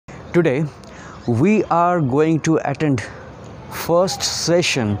Today we are going to attend first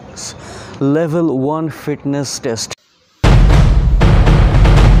session's level 1 fitness test.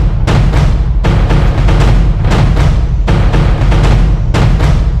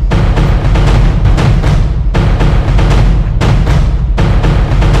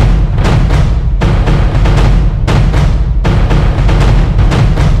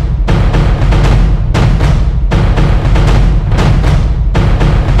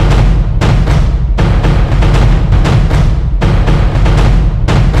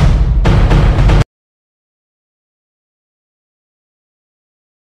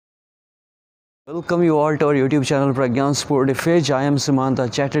 Welcome you all to our YouTube channel Pragyan Sportyfitz. I am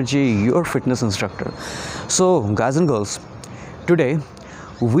Simanta Chatterjee, your fitness instructor. So guys and girls, today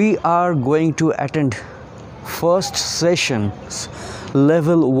we are going to attend first session's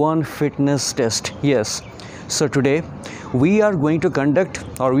level 1 fitness test. Yes, so today we are going to conduct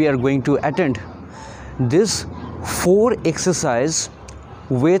or we are going to attend this 4 exercise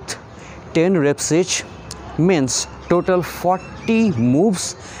with 10 reps each, means total 40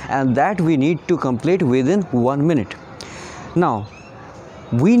 moves, and that we need to complete within 1 minute. Now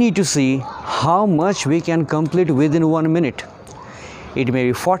we need to see how much we can complete within 1 minute. It may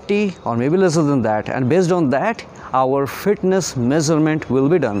be 40 or maybe lesser than that, and based on that our fitness measurement will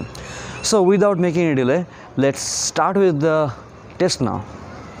be done. So without making any delay, let's start with the test now.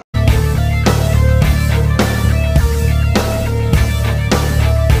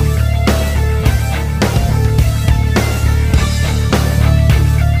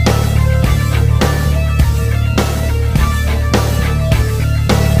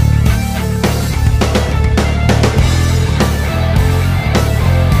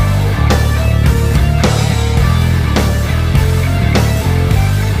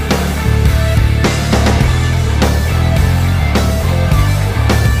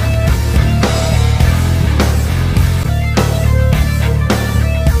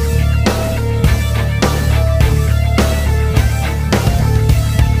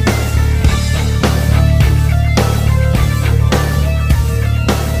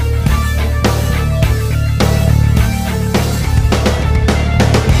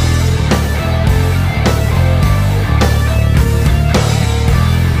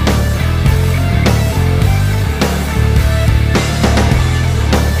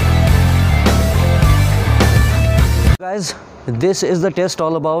 Guys, this is the test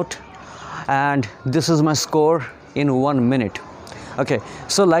all about, and this is my score in 1 minute. Okay,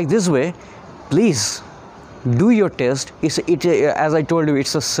 so like this way, please do your test. As I told you,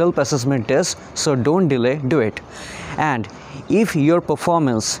 it's a self-assessment test, so don't delay, do it. And if your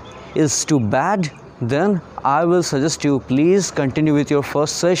performance is too bad, then I will suggest you please continue with your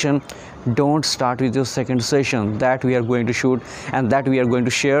first session. Don't start with your second session that we are going to shoot and that we are going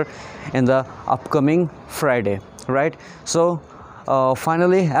to share in the upcoming Friday, right? So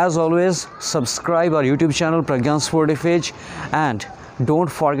finally, as always, subscribe our YouTube channel Pragyan Sportyfitz, and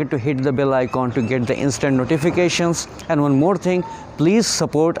don't forget to hit the bell icon to get the instant notifications. And one more thing, please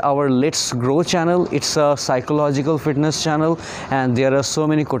support our Let's Grow channel. It's a psychological fitness channel, and there are so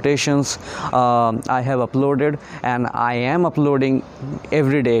many quotations I have uploaded, and I am uploading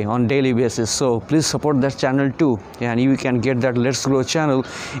every day on daily basis. So please support that channel too, and you can get that Let's Grow channel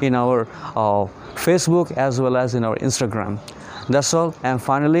in our Facebook as well as in our Instagram. That's all. And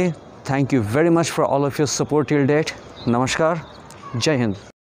finally, thank you very much for all of your support till date. Namaskar. Jai Hind.